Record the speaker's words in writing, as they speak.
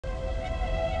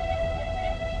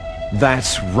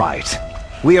That's right.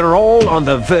 We are all on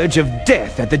the verge of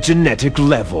death at the genetic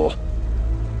level.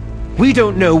 We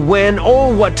don't know when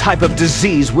or what type of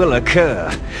disease will occur.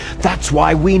 That's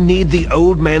why we need the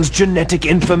old man's genetic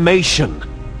information.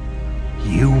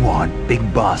 You want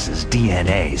Big Boss's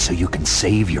DNA so you can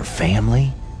save your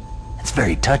family? It's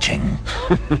very touching.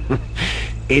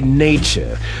 In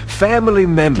nature, family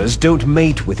members don't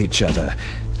mate with each other,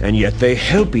 and yet they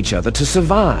help each other to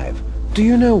survive. Do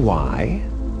you know why?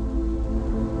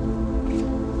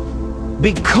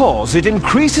 Because it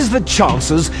increases the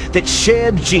chances that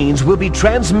shared genes will be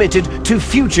transmitted to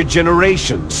future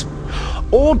generations.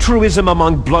 Altruism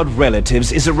among blood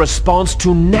relatives is a response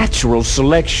to natural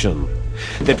selection.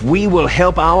 That we will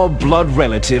help our blood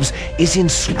relatives is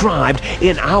inscribed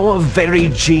in our very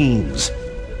genes.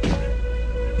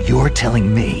 You're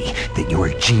telling me that your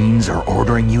genes are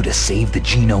ordering you to save the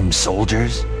genome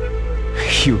soldiers?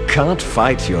 You can't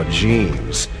fight your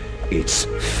genes. It's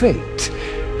fate.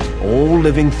 All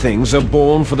living things are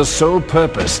born for the sole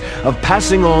purpose of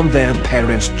passing on their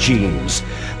parents' genes.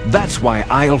 That's why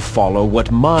I'll follow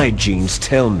what my genes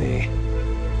tell me.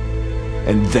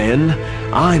 And then,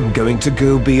 I'm going to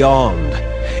go beyond,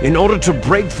 in order to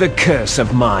break the curse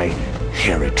of my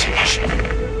heritage.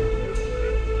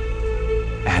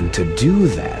 And to do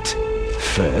that,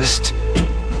 first,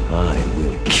 I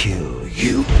will kill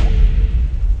you.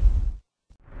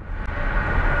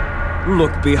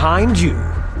 Look behind you.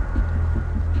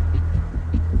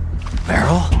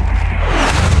 Meryl?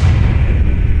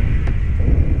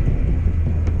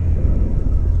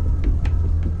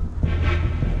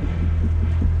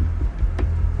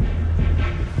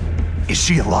 Is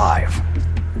she alive?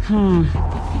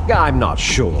 I'm not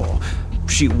sure.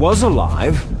 She was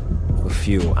alive a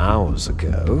few hours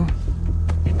ago.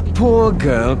 Poor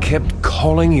girl kept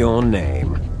calling your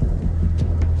name.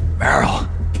 Meryl?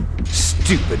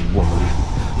 Stupid woman.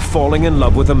 Falling in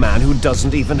love with a man who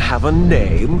doesn't even have a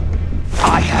name?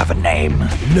 I have a name.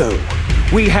 No.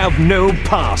 We have no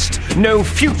past, no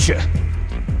future.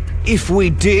 If we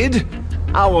did,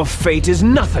 our fate is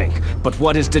nothing but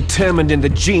what is determined in the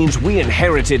genes we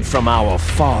inherited from our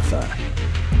father.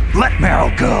 Let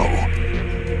Meryl go.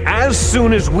 As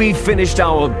soon as we finished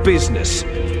our business,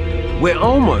 we're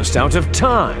almost out of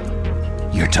time.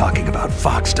 You're talking about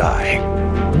Fox Die.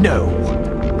 No.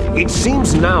 It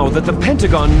seems now that the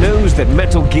Pentagon knows that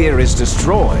Metal Gear is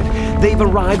destroyed. They've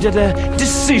arrived at a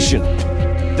decision.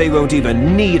 They won't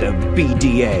even need a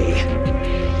BDA.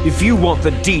 If you want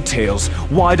the details,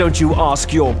 why don't you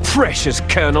ask your precious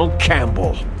Colonel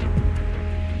Campbell?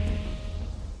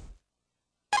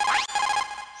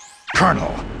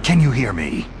 Colonel, can you hear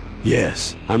me?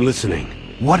 Yes, I'm listening.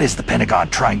 What is the Pentagon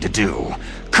trying to do?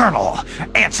 Colonel,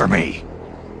 answer me!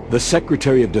 The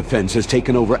Secretary of Defense has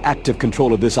taken over active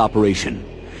control of this operation.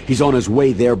 He's on his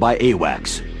way there by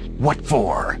AWACS. What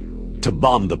for? To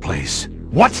bomb the place.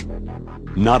 What?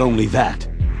 Not only that,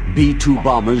 B-2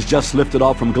 bombers just lifted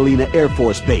off from Galena Air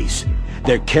Force Base.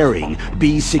 They're carrying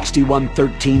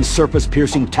B-6113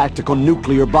 surface-piercing tactical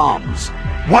nuclear bombs.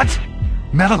 What?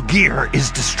 Metal Gear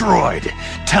is destroyed.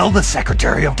 Tell the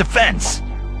Secretary of Defense.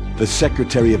 The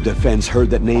Secretary of Defense heard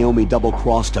that Naomi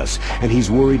double-crossed us, and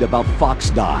he's worried about Fox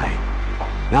Die.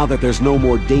 Now that there's no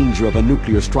more danger of a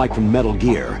nuclear strike from Metal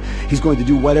Gear, he's going to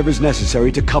do whatever's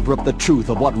necessary to cover up the truth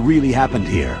of what really happened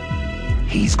here.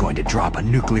 He's going to drop a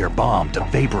nuclear bomb to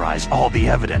vaporize all the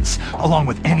evidence, along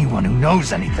with anyone who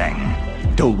knows anything.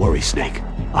 Don't worry, Snake.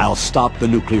 I'll stop the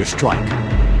nuclear strike.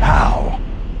 How?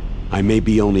 I may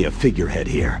be only a figurehead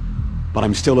here, but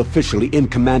I'm still officially in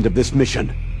command of this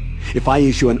mission. If I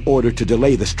issue an order to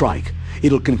delay the strike,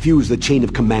 it'll confuse the chain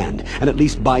of command and at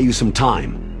least buy you some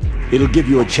time. It'll give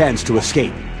you a chance to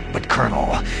escape. But Colonel,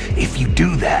 if you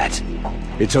do that...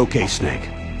 It's okay, Snake.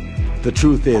 The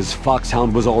truth is,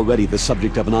 Foxhound was already the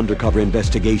subject of an undercover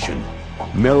investigation.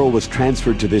 Merrill was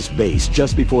transferred to this base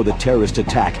just before the terrorist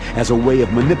attack as a way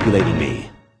of manipulating me.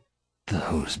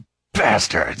 Those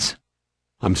bastards!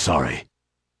 I'm sorry.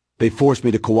 They forced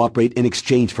me to cooperate in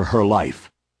exchange for her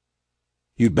life.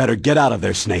 You'd better get out of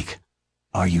there, Snake.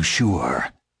 Are you sure?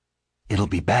 It'll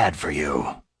be bad for you.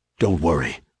 Don't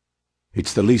worry.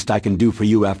 It's the least I can do for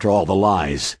you after all the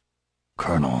lies.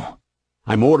 Colonel.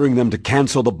 I'm ordering them to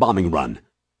cancel the bombing run.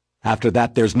 After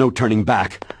that, there's no turning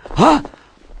back. Huh?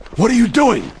 What are you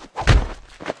doing?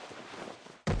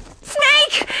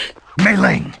 Snake! Mei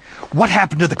Ling, what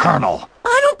happened to the Colonel?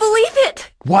 I don't believe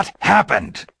it! What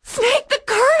happened? Snake, the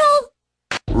Colonel!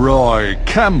 Roy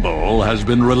Campbell has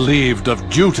been relieved of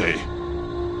duty.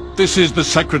 This is the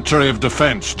Secretary of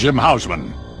Defense, Jim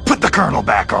Hausman. Put the Colonel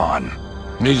back on.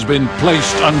 He's been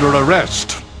placed under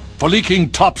arrest for leaking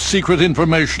top-secret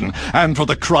information and for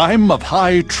the crime of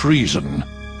high treason.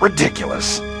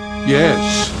 Ridiculous.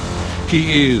 Yes,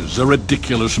 he is a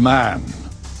ridiculous man.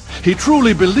 He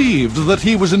truly believed that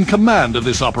he was in command of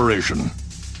this operation.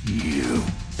 You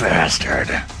bastard.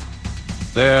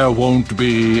 There won't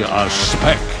be a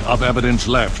speck of evidence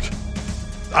left.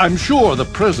 I'm sure the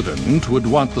President would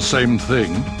want the same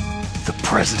thing. The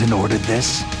President ordered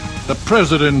this? The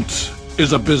President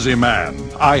is a busy man.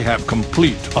 I have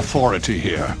complete authority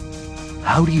here.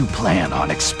 How do you plan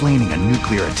on explaining a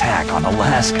nuclear attack on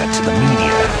Alaska to the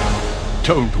media?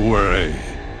 Don't worry.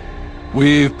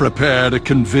 We've prepared a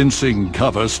convincing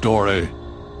cover story.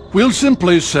 We'll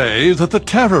simply say that the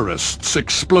terrorists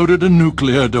exploded a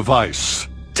nuclear device.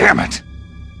 Damn it!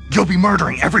 You'll be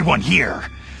murdering everyone here.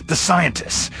 The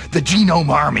scientists, the Genome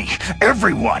Army,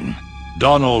 everyone!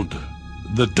 Donald,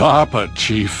 the DARPA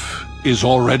chief is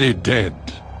already dead.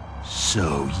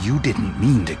 So you didn't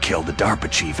mean to kill the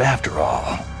DARPA chief after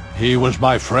all. He was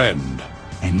my friend.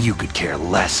 And you could care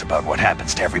less about what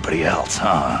happens to everybody else,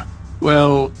 huh?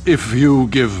 Well, if you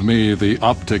give me the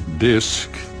optic disc,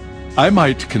 I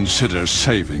might consider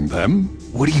saving them.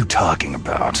 What are you talking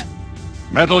about?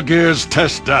 Metal Gear's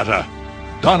test data.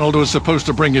 Donald was supposed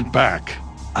to bring it back.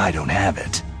 I don't have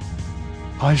it.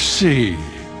 I see.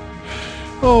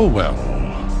 Oh well,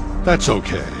 that's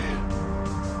okay.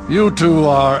 You two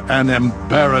are an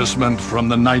embarrassment from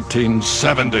the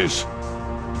 1970s.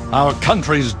 Our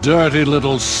country's dirty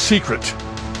little secret.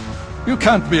 You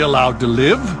can't be allowed to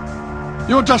live.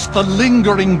 You're just the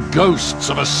lingering ghosts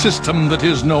of a system that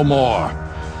is no more.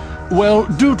 Well,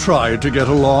 do try to get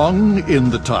along in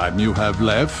the time you have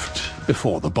left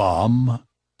before the bomb.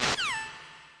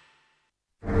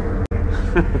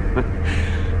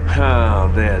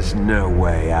 Oh, there's no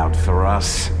way out for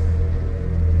us.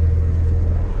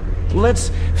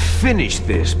 Let's finish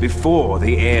this before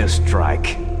the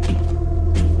airstrike.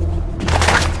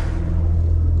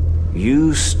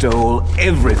 You stole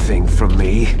everything from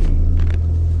me.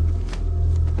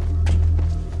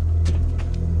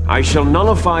 I shall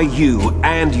nullify you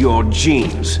and your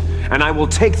genes, and I will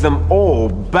take them all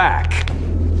back.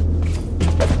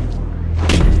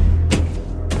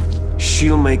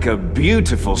 She'll make a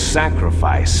beautiful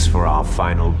sacrifice for our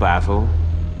final battle.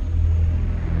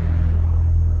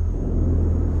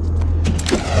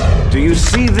 Do you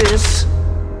see this?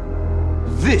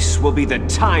 This will be the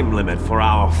time limit for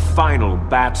our final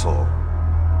battle.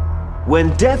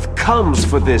 When death comes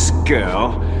for this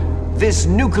girl, this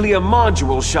nuclear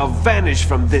module shall vanish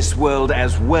from this world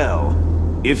as well.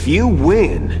 If you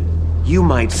win, you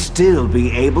might still be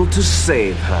able to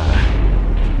save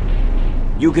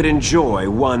her. You could enjoy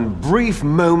one brief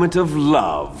moment of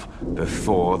love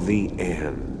before the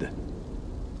end.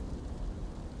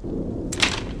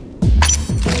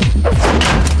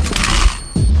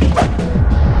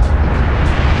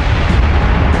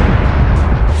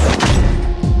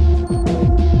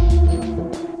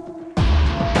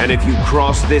 And if you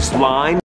cross this line,